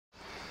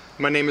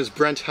My name is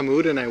Brent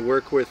Hammoud and I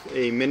work with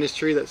a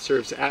ministry that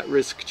serves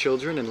at-risk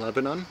children in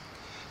Lebanon.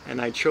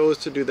 And I chose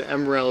to do the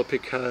MRel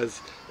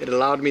because it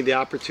allowed me the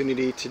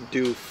opportunity to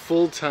do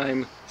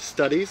full-time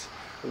studies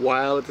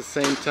while at the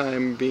same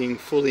time being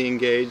fully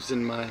engaged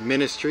in my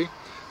ministry.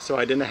 So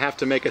I didn't have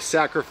to make a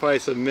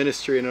sacrifice of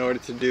ministry in order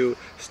to do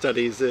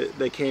studies.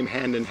 They came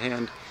hand in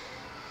hand.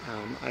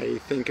 I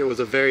think it was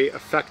a very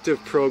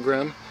effective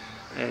program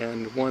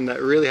and one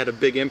that really had a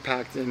big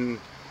impact in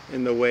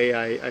the way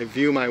I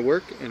view my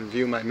work and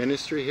view my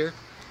ministry here.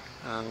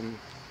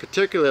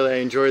 Particularly I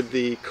enjoyed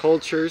the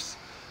cultures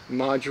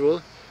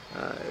module.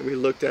 We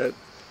looked at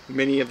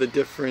many of the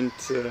different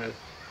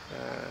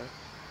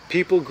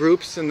people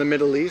groups in the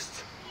Middle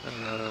East,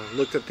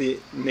 looked at the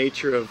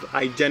nature of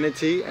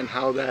identity and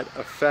how that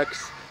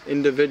affects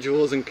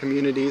individuals and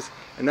communities,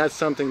 and that's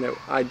something that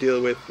I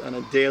deal with on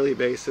a daily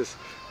basis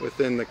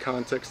within the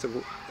context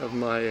of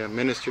my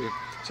ministry.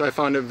 So I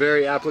found it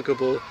very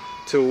applicable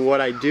to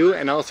what I do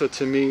and also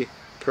to me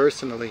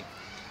personally.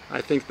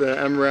 I think the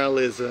MRel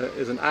is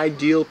an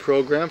ideal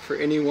program for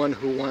anyone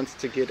who wants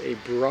to get a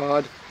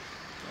broad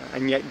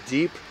and yet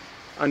deep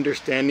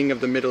understanding of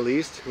the Middle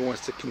East, who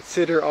wants to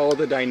consider all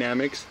the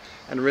dynamics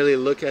and really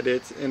look at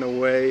it in a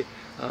way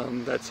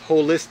that's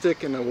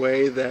holistic, in a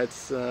way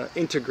that's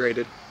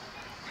integrated.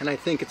 And I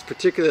think it's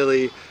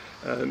particularly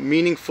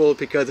meaningful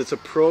because it's a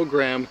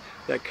program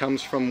that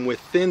comes from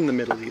within the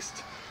Middle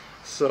East.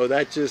 So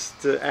that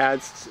just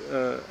adds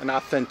an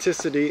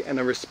authenticity and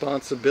a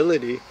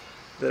responsibility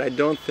that I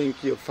don't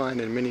think you'll find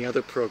in many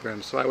other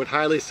programs. So I would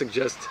highly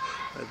suggest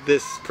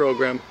this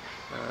program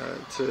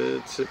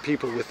to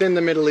people within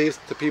the Middle East,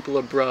 to people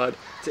abroad,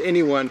 to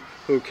anyone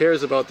who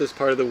cares about this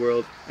part of the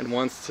world and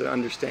wants to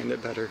understand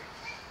it better.